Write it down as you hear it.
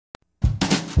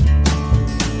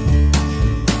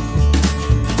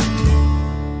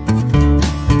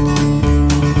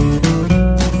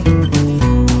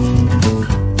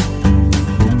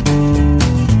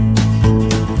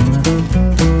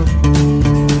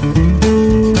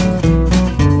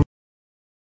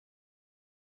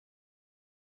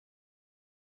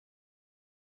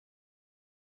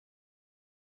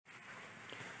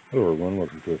Hello everyone,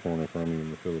 welcome to A Foreigner Farming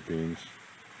in the Philippines.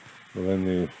 Well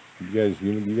then,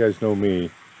 you guys know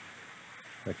me.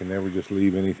 I can never just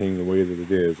leave anything the way that it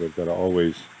is. I've got to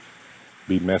always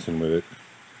be messing with it.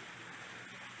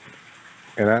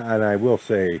 And I will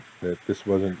say that this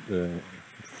wasn't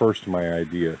first my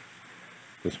idea.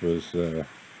 This was the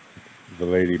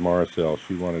lady Maricel.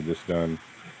 She wanted this done.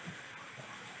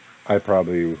 I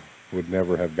probably would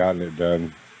never have gotten it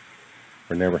done,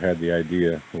 or never had the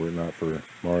idea were it not for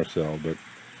Maricel. But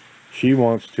she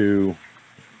wants to.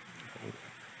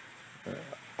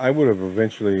 I would have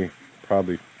eventually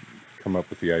probably come up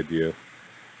with the idea,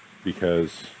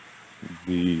 because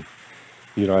I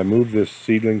moved this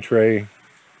seedling trays,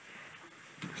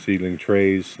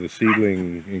 the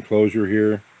seedling enclosure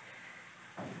here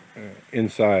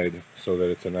inside, so that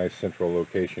it's a nice central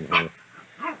location here,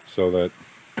 so that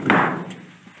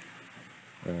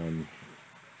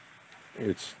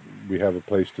we have a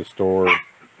place to store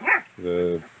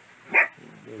the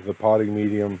potting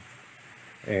medium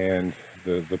and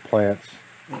the plants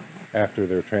after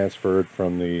they're transferred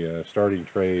from the starting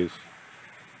trays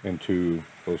into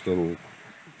those little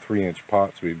 3-inch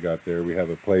pots we've got there. We have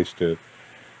a place to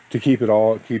keep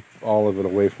all of it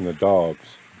away from the dogs,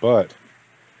 but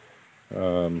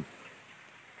there's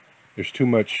too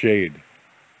much shade.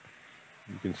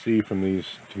 You can see from these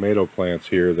tomato plants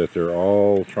here that they're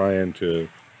all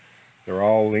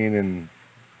leaning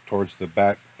towards the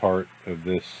back part of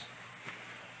this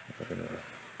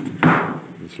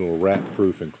little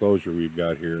rat-proof enclosure we've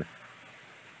got here,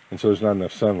 and so there's not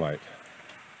enough sunlight.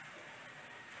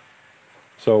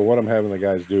 So what I'm having the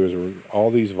guys do is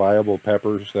all these viable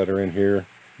peppers that are in here,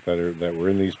 that were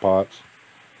in these pots.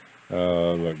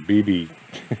 Like BB,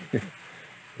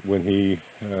 when he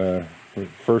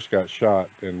first got shot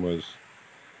and was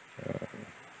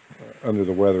under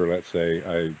the weather, let's say,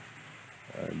 I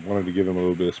wanted to give him a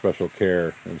little bit of special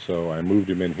care, and so I moved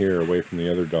him in here away from the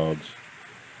other dogs.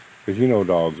 Because you know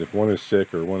dogs, if one is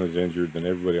sick or one is injured, then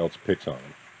everybody else picks on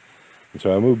him. And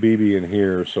so I moved BB in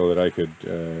here so that I could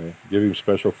give him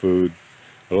special food,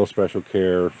 a little special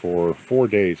care for 4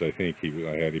 days. I think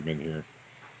I had him in here.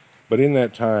 But in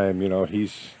that time, he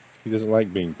doesn't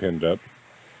like being pinned up,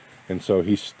 and so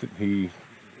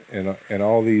and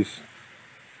all these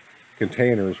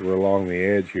containers were along the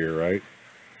edge here, right?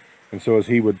 And so as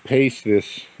he would pace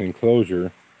this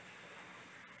enclosure,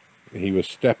 he was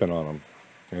stepping on them.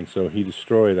 And so he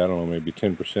destroyed, I don't know, maybe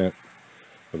 10%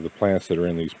 of the plants that are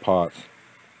in these pots.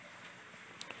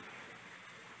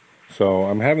 So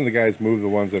I'm having the guys move the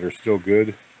ones that are still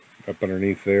good up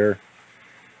underneath there,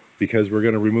 because we're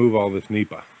going to remove all this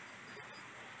Nipa.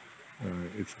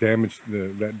 It's damaged.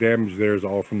 That damage there is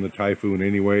all from the typhoon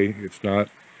anyway.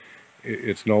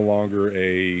 It's no longer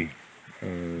a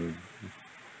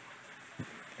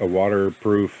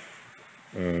waterproof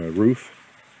roof.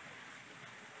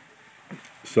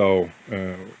 So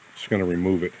just going to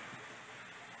remove it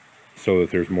so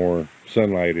that there's more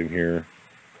sunlight in here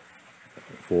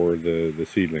for the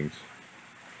seedlings.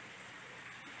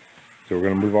 So we're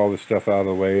going to move all this stuff out of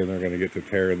the way, and they're going to get to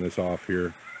tearing this off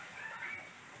here.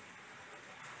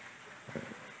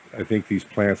 I think these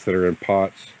plants that are in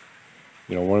pots,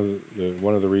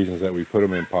 one of the reasons that we put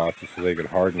them in pots is so they could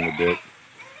harden a bit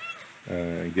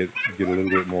and get a little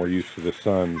bit more used to the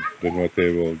sun than what they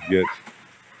will get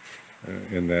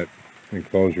in that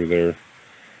enclosure there.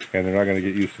 And they're not going to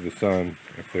get used to the sun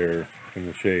if they're in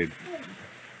the shade.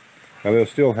 Now they'll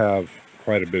still have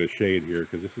quite a bit of shade here,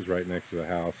 because this is right next to the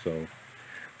house, so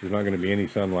there's not going to be any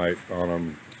sunlight on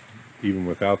them even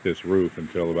without this roof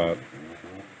until about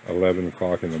 11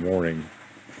 o'clock in the morning.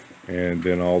 And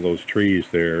then all those trees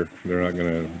there, they're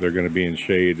going to be in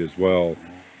shade as well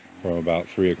from about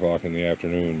 3 o'clock in the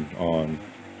afternoon on.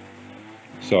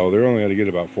 So they're only going to get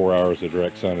about 4 hours of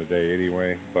direct sun a day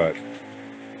anyway, but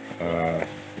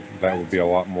that would be a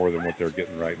lot more than what they're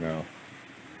getting right now.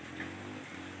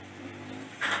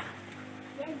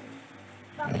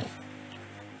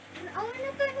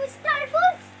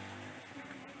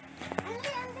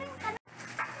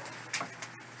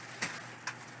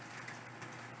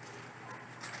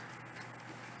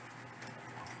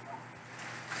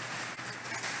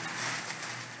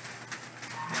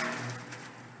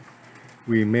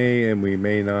 We may and we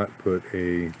may not put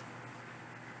a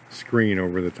screen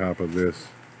over the top of this,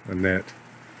 a net.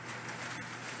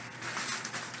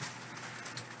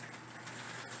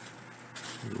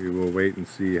 We will wait and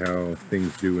see how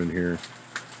things do in here.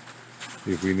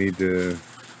 If we need to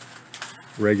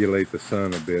regulate the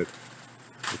sun a bit,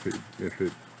 if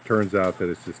it turns out that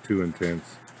it's just too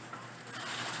intense,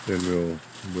 then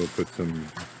we'll put some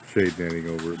shade netting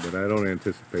over it. But I don't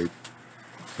anticipate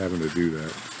having to do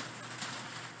that.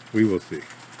 We will see.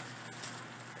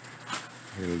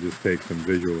 It'll just take some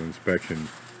visual inspection.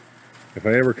 If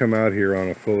I ever come out here on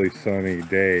a fully sunny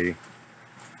day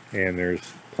and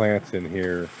there's plants in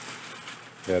here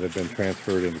that have been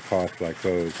transferred into pots like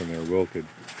those and they're wilted,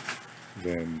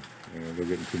 then they're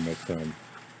getting too much sun.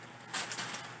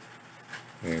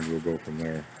 And we'll go from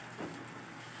there.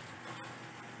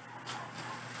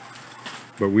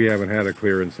 But we haven't had a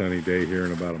clear and sunny day here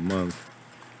in about a month.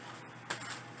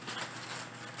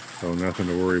 So nothing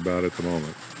to worry about at the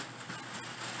moment.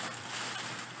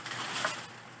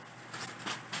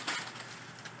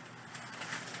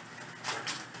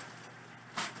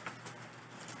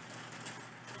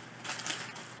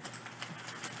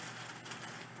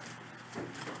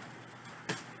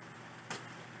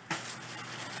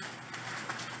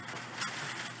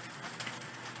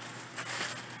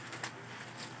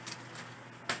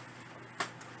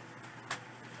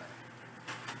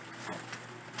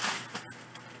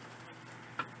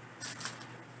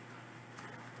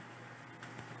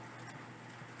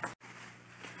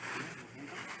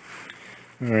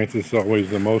 Alright, this is always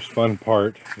the most fun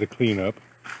part, the cleanup.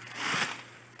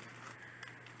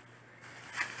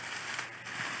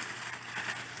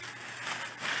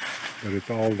 But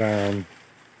it's all down.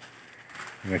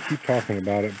 And I keep talking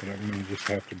about it, but I'm going to just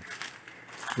have to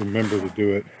remember to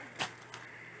do it.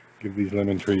 Give these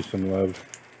lemon trees some love.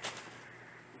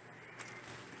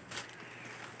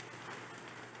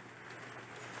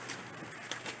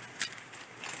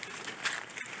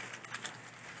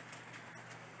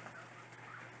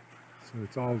 So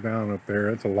it's all down up there.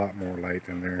 It's a lot more light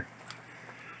in there.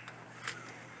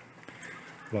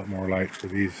 A lot more light for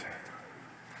these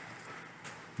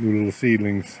new little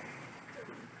seedlings.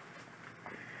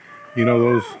 You know,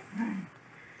 those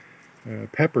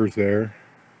peppers there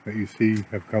that you see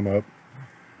have come up.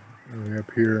 They're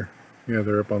up here. Yeah,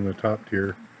 they're up on the top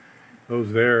tier.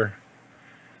 Those there,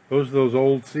 those are those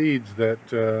old seeds that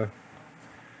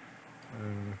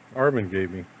Arvin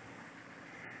gave me.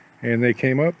 And they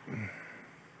came up.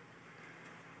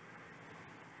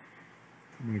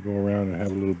 I'm going to go around and have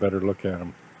a little better look at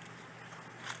them.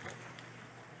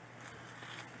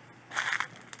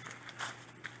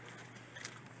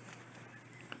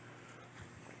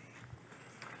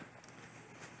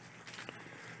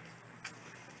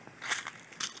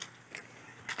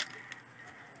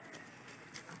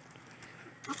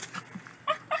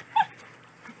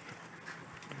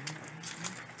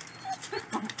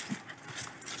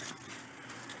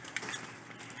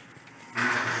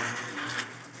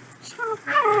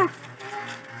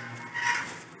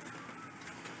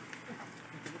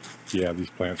 Yeah, these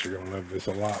plants are going to love this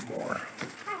a lot more.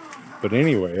 But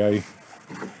anyway,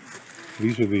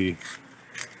 these are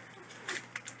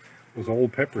those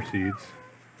old pepper seeds.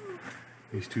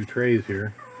 These two trays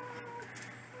here.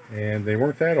 And they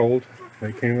weren't that old.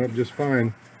 They came up just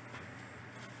fine.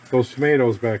 Those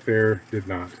tomatoes back there did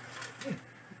not.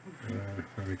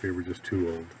 I think they were just too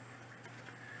old.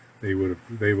 They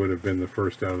would have been the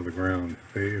first out of the ground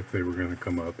if they were going to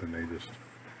come up, and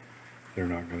they're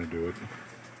not going to do it.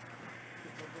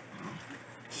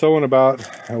 So in about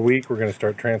a week we're going to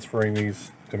start transferring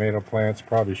these tomato plants.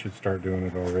 Probably should start doing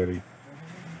it already.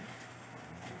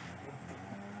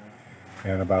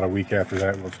 And about a week after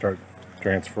that we'll start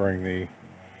transferring the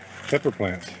pepper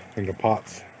plants into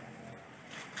pots.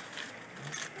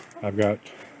 I've got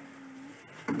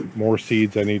more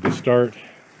seeds I need to start.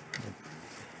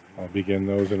 I'll begin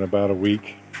those in about a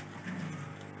week.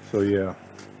 So yeah,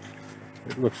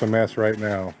 it looks a mess right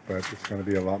now, but it's going to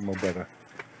be a lot more better.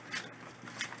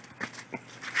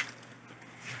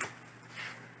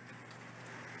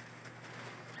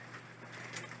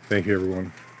 Thank you,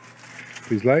 everyone.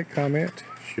 Please like, comment,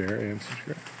 share, and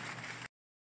subscribe.